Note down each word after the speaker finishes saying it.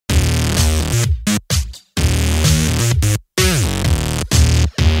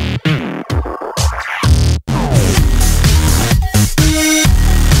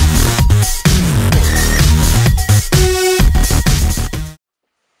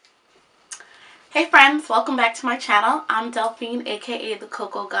Hey friends, welcome back to my channel. I'm Delphine, aka the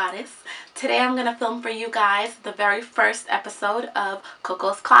Coco Goddess. Today I'm going to film for you guys the very first episode of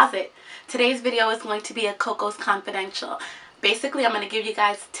Coco's Closet. Today's video is going to be a Coco's Confidential. Basically, I'm going to give you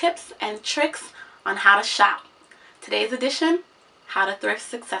guys tips and tricks on how to shop. Today's edition, how to thrift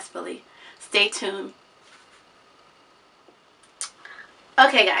successfully. Stay tuned.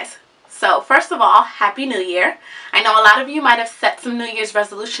 Okay guys, so first of all, Happy New Year. I know a lot of you might have set some New Year's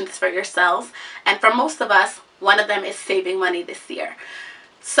resolutions for yourselves, and for most of us, one of them is saving money this year.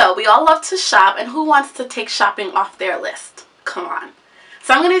 So we all love to shop, and who wants to take shopping off their list? Come on.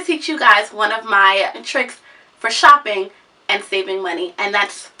 So I'm going to teach you guys one of my tricks for shopping and saving money, and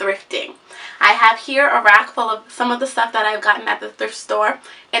that's thrifting. I have here a rack full of some of the stuff that I've gotten at the thrift store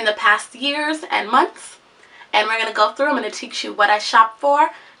in the past years and months, and we're going to go through. I'm going to teach you what I shop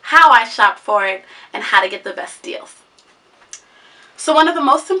for, how I shop for it, and how to get the best deals. So one of the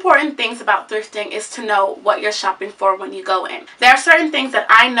most important things about thrifting is to know what you're shopping for when you go in. There are certain things that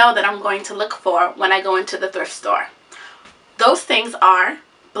I know that I'm going to look for when I go into the thrift store. Those things are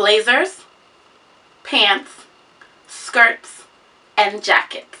blazers, pants, skirts, and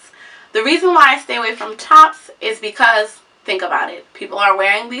jackets. The reason why I stay away from tops is because, think about it, people are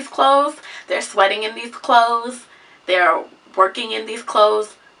wearing these clothes, they're sweating in these clothes, they're working in these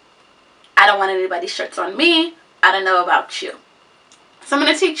clothes. I don't want anybody's shirts on me. I don't know about you. So I'm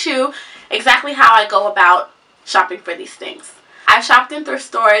going to teach you exactly how I go about shopping for these things. I've shopped in thrift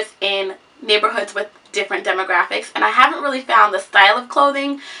stores in neighborhoods with different demographics, and I haven't really found the style of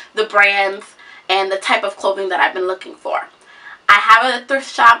clothing, the brands, and the type of clothing that I've been looking for. I have a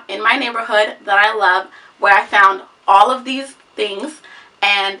thrift shop in my neighborhood that I love where I found all of these things,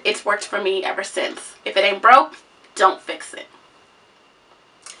 and it's worked for me ever since. If it ain't broke, don't fix it.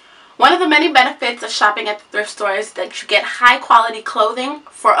 One of the many benefits of shopping at the thrift store is that you get high quality clothing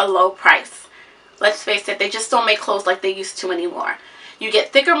for a low price. Let's face it, they just don't make clothes like they used to anymore. You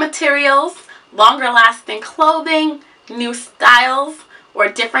get thicker materials, longer lasting clothing, new styles or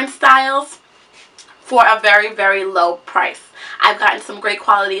different styles for a very, very low price. I've gotten some great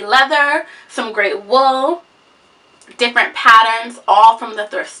quality leather, some great wool, different patterns, all from the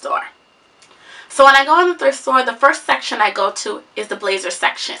thrift store. So when I go in the thrift store, the first section I go to is the blazer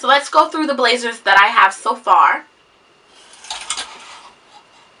section. So let's go through the blazers that I have so far.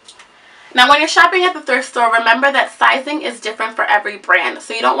 Now when you're shopping at the thrift store, remember that sizing is different for every brand.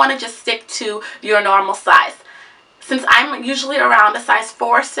 So you don't want to just stick to your normal size. Since I'm usually around a size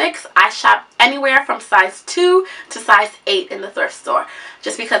 4 or 6, I shop anywhere from size 2 to size 8 in the thrift store.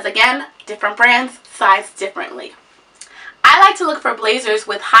 Just because, again, different brands size differently. I like to look for blazers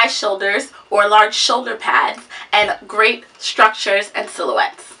with high shoulders or large shoulder pads and great structures and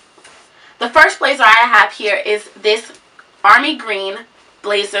silhouettes. The first blazer I have here is this army green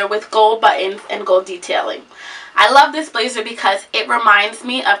blazer with gold buttons and gold detailing. I love this blazer because it reminds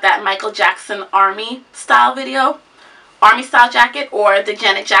me of that Michael Jackson army style video, army style jacket, or the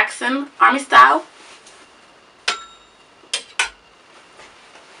Janet Jackson army style.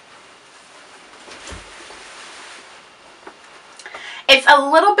 It's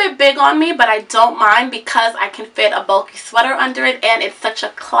a little bit big on me, but I don't mind because I can fit a bulky sweater under it, and it's such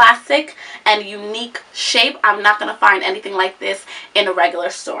a classic and unique shape. I'm not going to find anything like this in a regular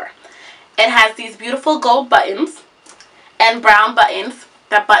store. It has these beautiful gold buttons and brown buttons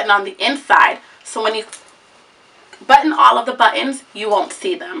that button on the inside, so when you button all of the buttons, you won't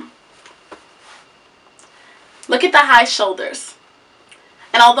see them. Look at the high shoulders.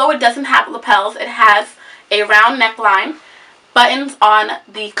 And although it doesn't have lapels, it has a round neckline, buttons on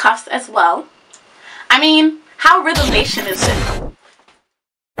the cuffs as well. I mean, how Rhythm Nation is this?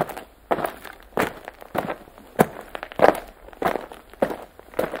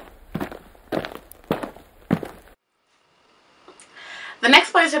 The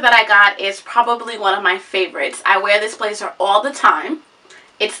next blazer that I got is probably one of my favorites. I wear this blazer all the time.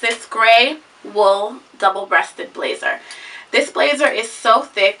 It's this gray wool double-breasted blazer. This blazer is so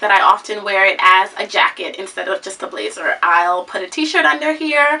thick that I often wear it as a jacket instead of just a blazer. I'll put a t-shirt under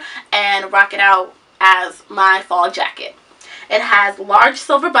here and rock it out as my fall jacket. It has large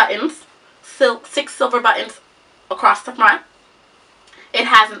silver buttons, 6 silver buttons across the front. It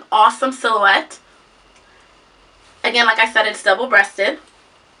has an awesome silhouette. Again, like I said, it's double-breasted.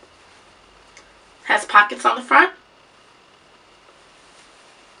 Has pockets on the front.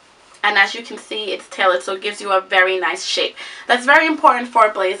 And as you can see, it's tailored, so it gives you a very nice shape. That's very important for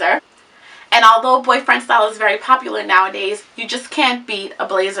a blazer. And although boyfriend style is very popular nowadays, you just can't beat a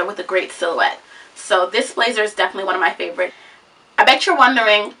blazer with a great silhouette. So this blazer is definitely one of my favorites. I bet you're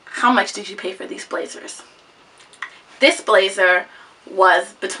wondering, how much did you pay for these blazers? This blazer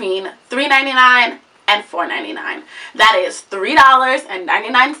was between $3.99 and $4.99. That is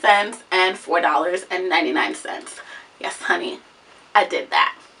 $3.99 and $4.99. Yes, honey, I did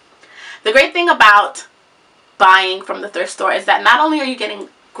that. The great thing about buying from the thrift store is that not only are you getting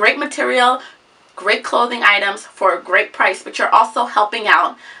great material, great clothing items for a great price, but you're also helping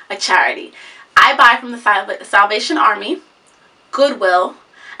out a charity. I buy from the Salvation Army, Goodwill,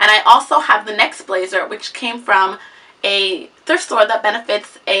 and I also have the next blazer, which came from a thrift store that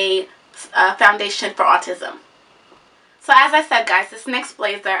benefits a foundation for autism. So as I said, guys, this next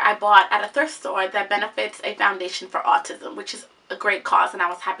blazer I bought at a thrift store that benefits a foundation for autism, which is a great cause, and I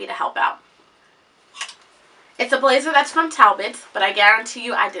was happy to help out. It's a blazer that's from Talbot's, but I guarantee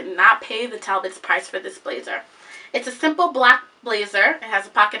you I did not pay the Talbot's price for this blazer. It's a simple black blazer. It has a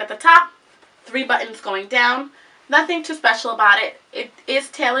pocket at the top, 3 buttons going down. Nothing too special about it. It is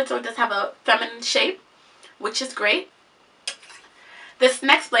tailored, so it does have a feminine shape, which is great. This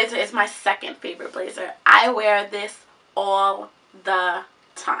next blazer is my second favorite blazer. I wear this all the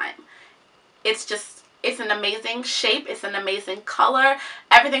time. It's an amazing shape. It's an amazing color.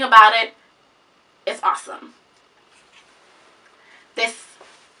 Everything about it is awesome. This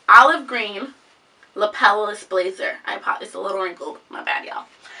olive green lapel-less blazer. It's a little wrinkled. My bad, y'all.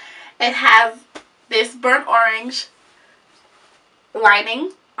 It has this burnt orange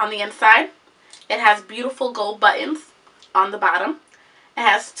lining on the inside. It has beautiful gold buttons on the bottom. It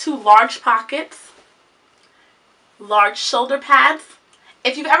has 2 large pockets, large shoulder pads.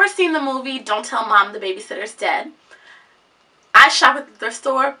 If you've ever seen the movie Don't Tell Mom the Babysitter's Dead, I shop at the thrift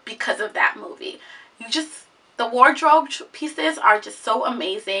store because of that movie. The wardrobe pieces are just so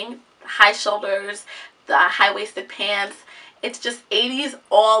amazing. The high shoulders, the high-waisted pants. It's just 80s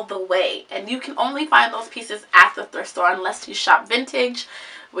all the way. And you can only find those pieces at the thrift store unless you shop vintage,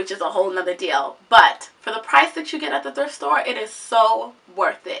 which is a whole nother deal. But for the price that you get at the thrift store, it is so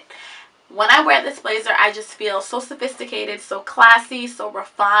worth it. When I wear this blazer, I just feel so sophisticated, so classy, so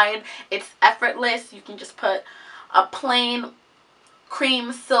refined. It's effortless. You can just put a plain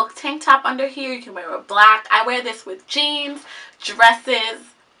cream silk tank top under here. You can wear it black. I wear this with jeans, dresses,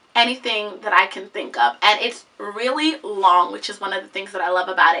 anything that I can think of. And it's really long, which is one of the things that I love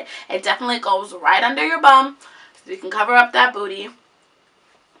about it. It definitely goes right under your bum, so you can cover up that booty.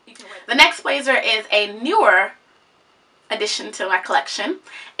 The next blazer is a newer addition to my collection.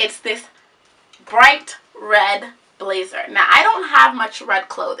 It's this bright red blazer. Now, I don't have much red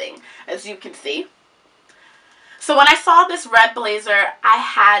clothing, as you can see. So when I saw this red blazer, I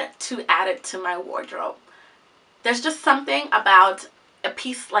had to add it to my wardrobe. There's just something about a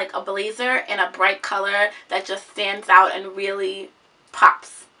piece like a blazer in a bright color that just stands out and really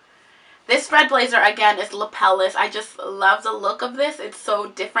pops. This red blazer, again, is lapel-less. I just love the look of this. It's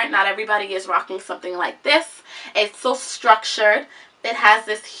so different. Not everybody is rocking something like this. It's so structured. It has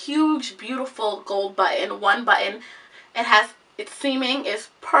this huge, beautiful gold button. One button. Its seaming is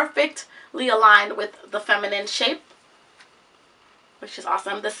perfectly aligned with the feminine shape, which is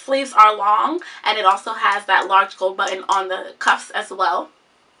awesome. The sleeves are long, and it also has that large gold button on the cuffs as well.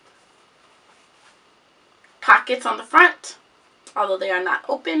 Pockets on the front, although they are not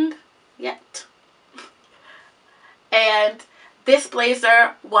opened yet. And this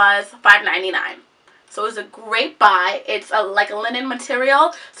blazer was $5.99. So it was a great buy. It's like a linen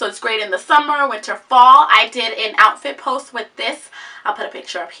material, so it's great in the summer, winter, fall. I did an outfit post with this. I'll put a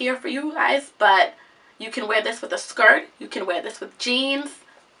picture up here for you guys, but you can wear this with a skirt. You can wear this with jeans,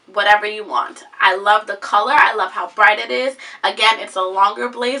 whatever you want. I love the color. I love how bright it is. Again, it's a longer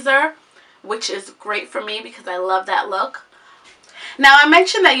blazer, which is great for me because I love that look. Now, I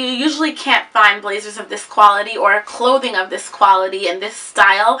mentioned that you usually can't find blazers of this quality or clothing of this quality and this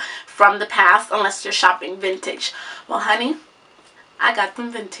style from the past unless you're shopping vintage. Well, honey, I got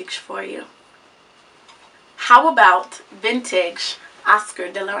some vintage for you. How about vintage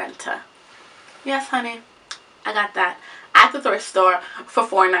Oscar de la Renta? Yes, honey, I got that at the thrift store for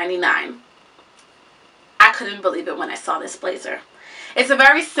 $4.99. I couldn't believe it when I saw this blazer. It's a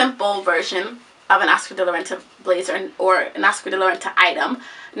very simple version of an Oscar de la Renta blazer or an Oscar de la Renta item.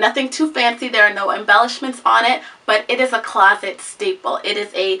 Nothing too fancy. There are no embellishments on it, but it is a closet staple. It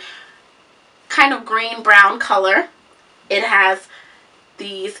is a kind of green-brown color. It has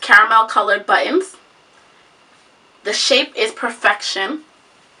these caramel colored buttons. The shape is perfection.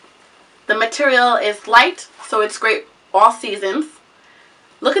 The material is light, so it's great all seasons.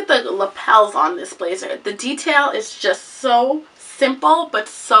 Look at the lapels on this blazer. The detail is just so simple, but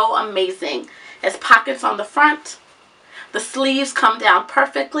so amazing. It has pockets on the front. The sleeves come down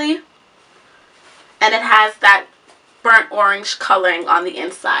perfectly. And it has that burnt orange coloring on the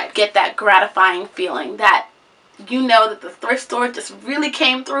inside. Get that gratifying feeling that you know that the thrift store just really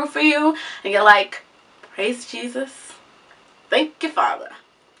came through for you, and you're like, praise Jesus. Thank you, Father.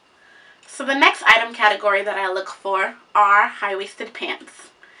 So the next item category that I look for are high-waisted pants.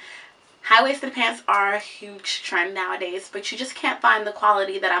 High-waisted pants are a huge trend nowadays, but you just can't find the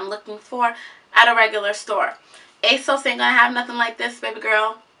quality that I'm looking for at a regular store. ASOS ain't gonna have nothing like this, baby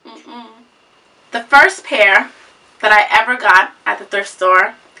girl. The first pair that I ever got at the thrift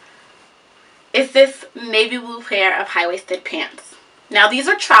store is this navy blue pair of high-waisted pants. Now these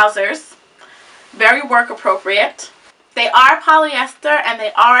are trousers, very work appropriate. They are polyester and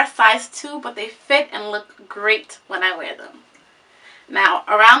they are a size 2, but they fit and look great when I wear them. Now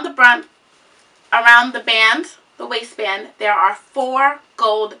around the front, around the band, the waistband, there are 4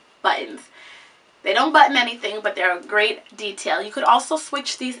 gold buttons. They don't button anything, but they're a great detail. You could also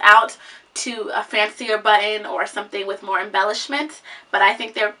switch these out to a fancier button or something with more embellishments, but I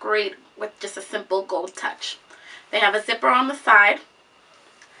think they're great with just a simple gold touch. They have a zipper on the side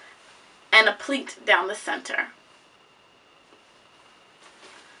and a pleat down the center.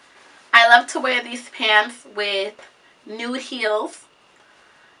 I love to wear these pants with nude heels,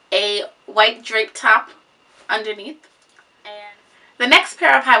 a white drape top underneath. And the next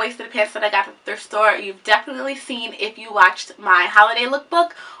pair of high-waisted pants that I got at the thrift store, you've definitely seen if you watched my holiday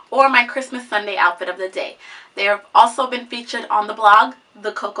lookbook or my Christmas Sunday outfit of the day. They have also been featured on the blog,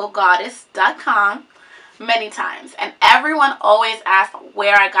 thecocogawdess.com, many times. And everyone always asks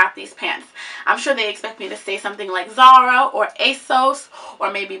where I got these pants. I'm sure they expect me to say something like Zara or ASOS or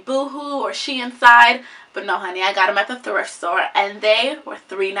maybe Boohoo or She Inside. But no, honey, I got them at the thrift store and they were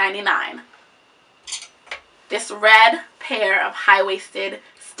 $3.99. This red pair of high-waisted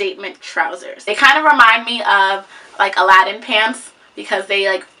statement trousers. They kind of remind me of like Aladdin pants because they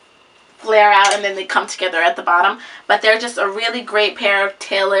like flare out and then they come together at the bottom, but they're just a really great pair of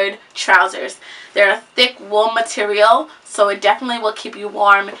tailored trousers. They're a thick wool material, so it definitely will keep you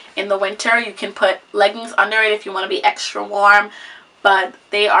warm in the winter. You can put leggings under it if you want to be extra warm, but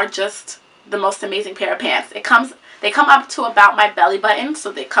they are just the most amazing pair of pants. They come up to about my belly button,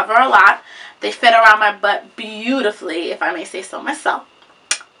 so they cover a lot. They fit around my butt beautifully, if I may say so myself,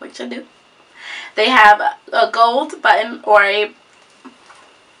 which I do. They have a gold button or a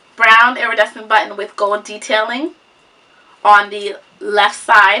brown iridescent button with gold detailing on the left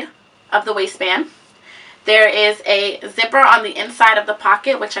side of the waistband. There is a zipper on the inside of the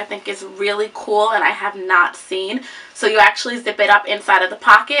pocket, which I think is really cool and I have not seen. So you actually zip it up inside of the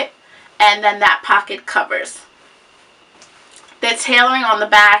pocket and then that pocket covers. The tailoring on the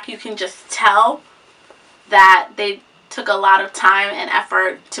back, you can just tell that they took a lot of time and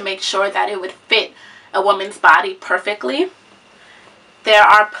effort to make sure that it would fit a woman's body perfectly. There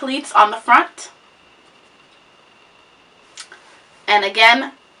are pleats on the front. And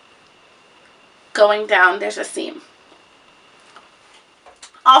again, going down, there's a seam.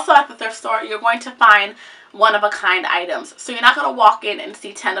 Also at the thrift store, you're going to find one-of-a-kind items. So you're not going to walk in and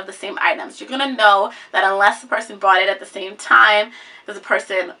see 10 of the same items. You're going to know that unless the person bought it at the same time as the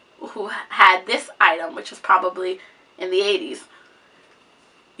person who had this item, which was probably in the 80s,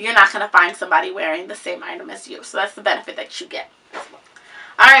 you're not going to find somebody wearing the same item as you. So that's the benefit that you get.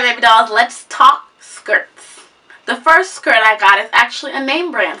 Alright, baby dolls, let's talk skirts. The first skirt I got is actually a name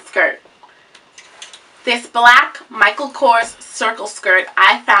brand skirt. This black Michael Kors circle skirt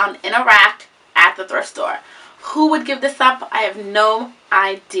I found in a rack at the thrift store. Who would give this up? I have no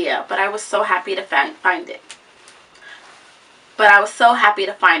idea, but I was so happy to find it.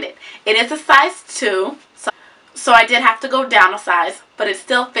 It is a size 2, so I did have to go down a size, but it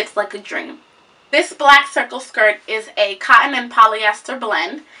still fits like a dream. This black circle skirt is a cotton and polyester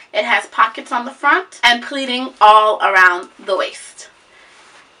blend. It has pockets on the front and pleating all around the waist.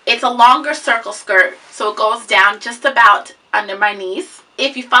 It's a longer circle skirt, so it goes down just about under my knees.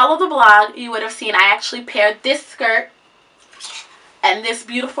 If you follow the blog, you would have seen I actually paired this skirt and this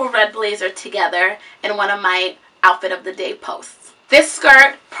beautiful red blazer together in one of my outfit of the day posts. This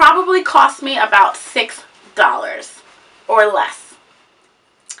skirt probably cost me about $6 or less.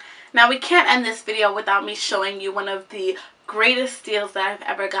 Now we can't end this video without me showing you one of the greatest deals that I've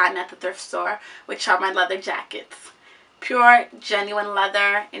ever gotten at the thrift store, which are my leather jackets. Pure, genuine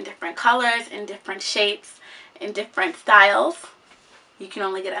leather in different colors, in different shapes, in different styles. You can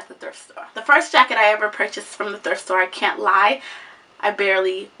only get at the thrift store. The first jacket I ever purchased from the thrift store, I can't lie, I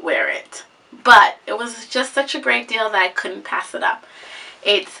barely wear it. But it was just such a great deal that I couldn't pass it up.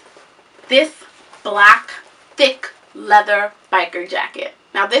 It's this black, thick leather biker jacket.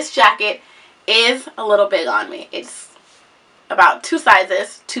 Now this jacket is a little big on me. It's about 2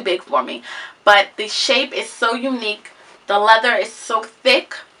 sizes too big for me. But the shape is so unique. The leather is so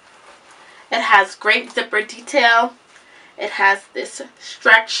thick. It has great zipper detail. It has this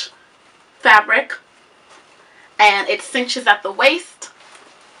stretch fabric, and it cinches at the waist,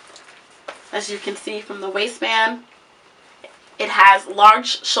 as you can see from the waistband. It has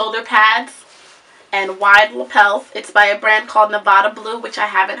large shoulder pads and wide lapels. It's by a brand called Nevada Blue, which I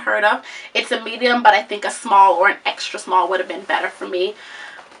haven't heard of. It's a medium, but I think a small or an extra small would have been better for me.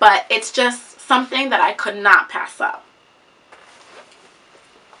 But it's just something that I could not pass up.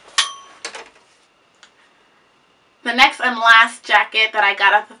 The next and last jacket that I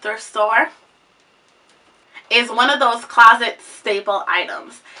got at the thrift store is one of those closet staple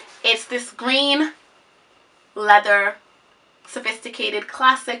items. It's this green leather sophisticated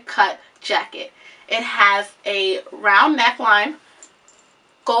classic cut jacket. It has a round neckline,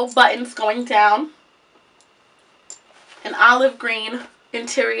 gold buttons going down, an olive green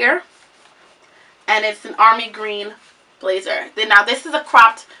interior, and it's an army green blazer. Now this is a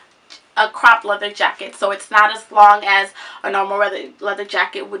cropped leather jacket, so it's not as long as a normal leather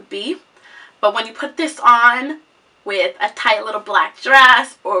jacket would be. But when you put this on with a tight little black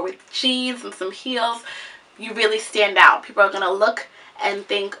dress or with jeans and some heels, you really stand out. People are going to look and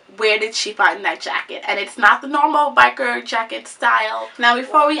think, where did she find that jacket? And it's not the normal biker jacket style. Now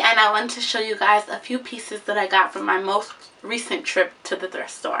before we end, I wanted to show you guys a few pieces that I got from my most recent trip to the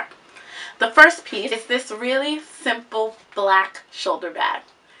thrift store. The first piece is this really simple black shoulder bag.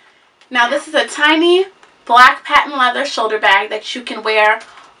 Now this is a tiny black patent leather shoulder bag that you can wear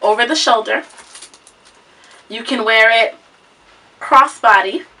over the shoulder. You can wear it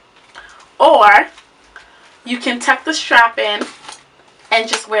crossbody, or you can tuck the strap in and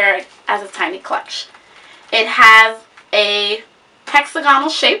just wear it as a tiny clutch. It has a hexagonal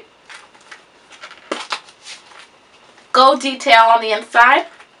shape, gold detail on the inside,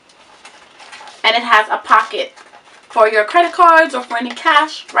 and it has a pocket for your credit cards or for any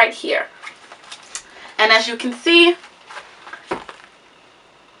cash right here. And as you can see,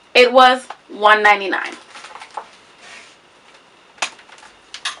 it was $1.99.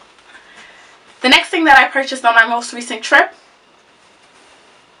 The next thing that I purchased on my most recent trip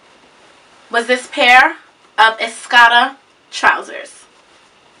was this pair of Escada trousers.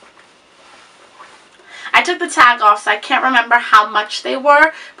 I took the tag off, so I can't remember how much they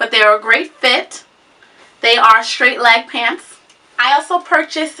were, but they are a great fit. They are straight leg pants. I also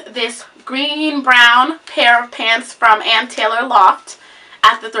purchased this green-brown pair of pants from Tailor Loft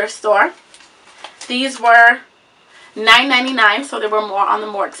at the thrift store. These were $9.99, so they were on the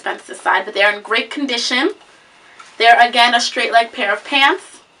more expensive side, but they're in great condition. They're, again, a straight leg pair of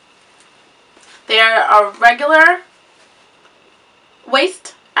pants. They're a regular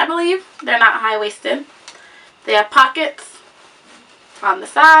waist, I believe. They're not high-waisted. They have pockets on the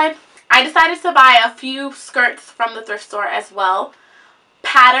side. I decided to buy a few skirts from the thrift store as well.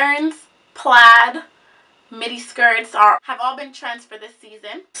 Patterns, plaid, midi skirts have all been trends for this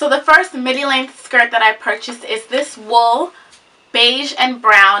season. So the first midi length skirt that I purchased is this wool beige and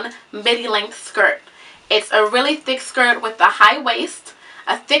brown midi length skirt. It's a really thick skirt with a high waist,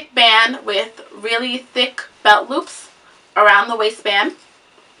 a thick band with really thick belt loops around the waistband.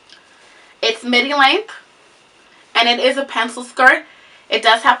 It's midi length, and it is a pencil skirt. It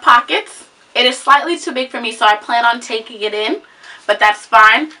does have pockets. It is slightly too big for me, so I plan on taking it in, but that's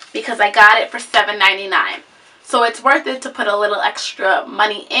fine because I got it for $7.99. So it's worth it to put a little extra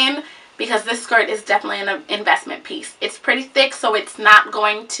money in because this skirt is definitely an investment piece. It's pretty thick, so it's not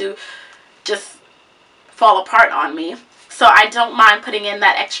going to just fall apart on me. So I don't mind putting in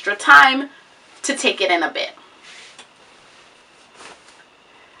that extra time to take it in a bit.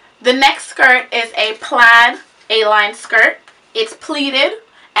 The next skirt is a plaid A-line skirt. It's pleated,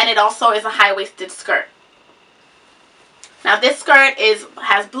 and it also is a high-waisted skirt. Now this skirt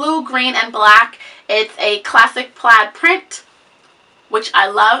has blue, green, and black. It's a classic plaid print, which I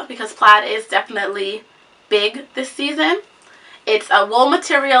love because plaid is definitely big this season. It's a wool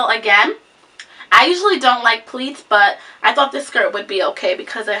material again. I usually don't like pleats, but I thought this skirt would be okay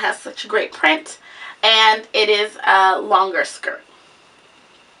because it has such a great print, and it is a longer skirt.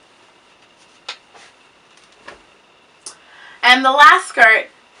 And the last skirt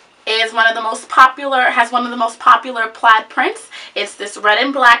is has one of the most popular plaid prints. It's this red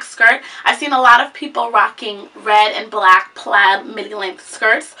and black skirt. I've seen a lot of people rocking red and black plaid midi-length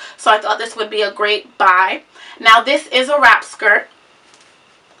skirts, so I thought this would be a great buy. Now this is a wrap skirt,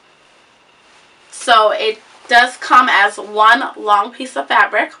 so it does come as one long piece of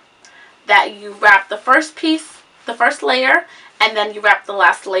fabric that you wrap the first layer, and then you wrap the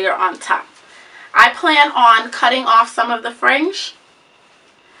last layer on top. I plan on cutting off some of the fringe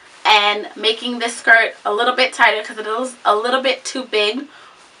and making this skirt a little bit tighter because it is a little bit too big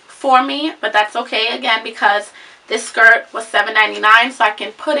for me, but that's okay again because this skirt was $7.99, so I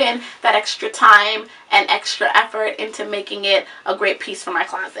can put in that extra time and extra effort into making it a great piece for my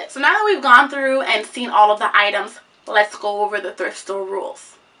closet. So now that we've gone through and seen all of the items, let's go over the thrift store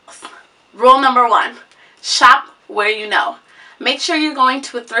rules. Rule number 1, shop where you know. Make sure you're going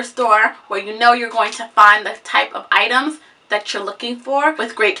to a thrift store where you know you're going to find the type of items that you're looking for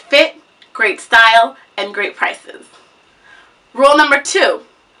with great fit, great style, and great prices. Rule number 2,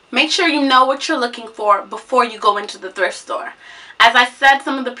 make sure you know what you're looking for before you go into the thrift store. As I said,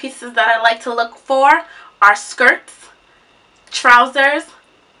 some of the pieces that I like to look for are skirts, trousers,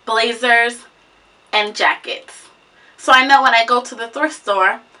 blazers, and jackets. So I know when I go to the thrift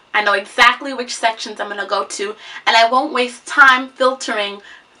store, I know exactly which sections I'm going to go to, and I won't waste time filtering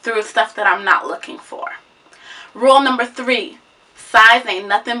through stuff that I'm not looking for. Rule number 3, size ain't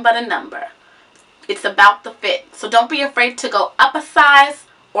nothing but a number. It's about the fit. So don't be afraid to go up a size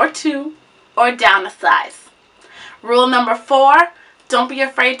or 2 or down a size. Rule number 4, don't be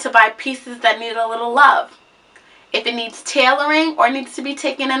afraid to buy pieces that need a little love. If it needs tailoring or needs to be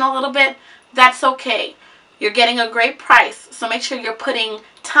taken in a little bit, that's okay. You're getting a great price, so make sure you're putting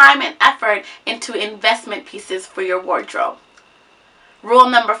time and effort into investment pieces for your wardrobe. Rule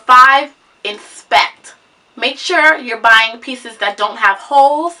number 5, inspect. Make sure you're buying pieces that don't have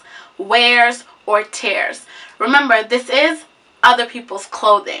holes, wears, or tears. Remember, this is other people's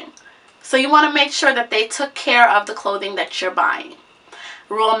clothing, so you want to make sure that they took care of the clothing that you're buying.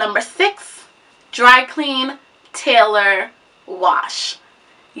 Rule number 6, dry clean, tailor, wash.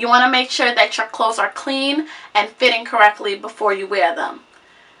 You want to make sure that your clothes are clean and fitting correctly before you wear them.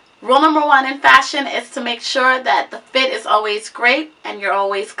 Rule number 1 in fashion is to make sure that the fit is always great and you're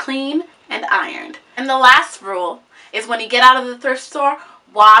always clean and ironed. And the last rule is when you get out of the thrift store,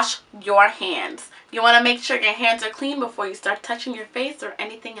 wash your hands. You want to make sure your hands are clean before you start touching your face or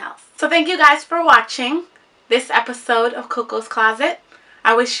anything else. So thank you guys for watching this episode of Coco's Closet.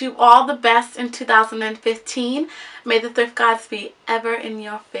 I wish you all the best in 2015. May the thrift gods be ever in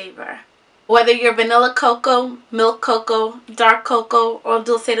your favor. Whether you're Vanilla Coco, Milk Coco, Dark Coco, or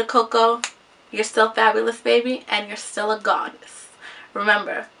Dulce de Coco, you're still fabulous, baby, and you're still a goddess.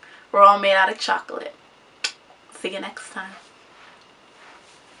 Remember, we're all made out of chocolate. See you next time.